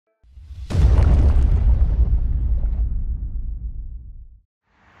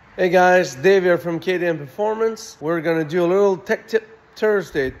Hey guys, Dave here from KDN Performance. We're gonna do a little tech tip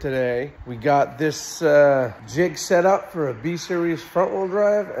Thursday today. We got this jig set up for a B series front wheel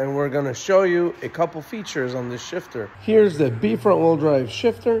drive, and we're gonna show you a couple features on this shifter. Here's the B front wheel drive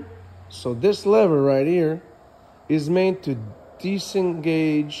shifter. So this lever right here is made to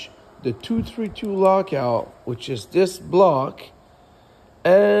disengage the 232 lockout, which is this block,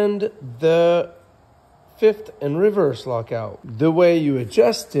 and the fifth and reverse lockout. The way you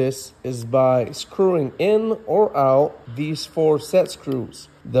adjust this is by screwing in or out these 4 set screws.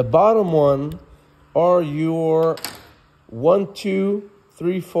 The bottom one are your 1, 2,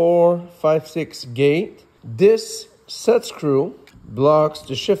 3, 4, 5, 6 gate. This set screw blocks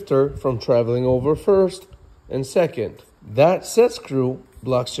the shifter from traveling over first and second. That set screw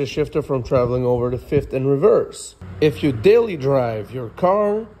blocks the shifter from traveling over the fifth and reverse. If you daily drive your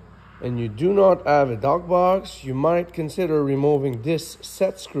car and you do not have a dog box, you might consider removing this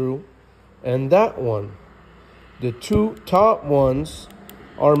set screw and that one. The 2 top ones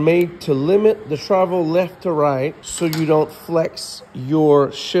are made to limit the travel left to right so you don't flex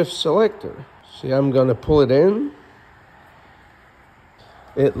your shift selector. See, I'm gonna pull it in.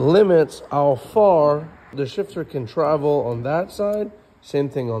 It limits how far the shifter can travel on that side, same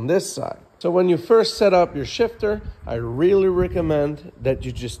thing on this side. So when you first set up your shifter, I really recommend that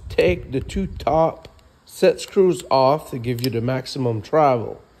you just take the 2 top set screws off to give you the maximum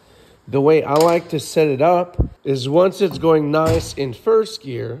travel. The way I like to set it up is once it's going nice in first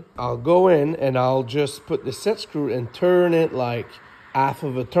gear, I'll go in and I'll just put the set screw and turn it like half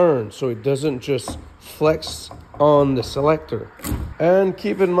of a turn so it doesn't just flex on the selector. And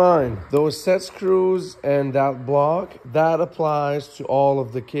keep in mind, those set screws and that block, that applies to all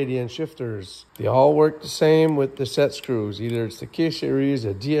of the KDN shifters. They all work the same with the set screws. Either it's the K series,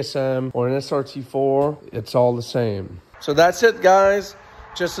 a DSM, or an SRT4, it's all the same. So that's it, guys.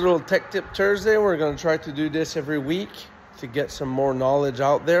 Just a little tech tip Thursday. We're gonna try to do this every week to get some more knowledge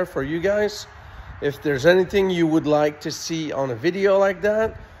out there for you guys. If there's anything you would like to see on a video like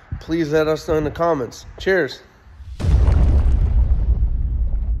that, please let us know in the comments. Cheers.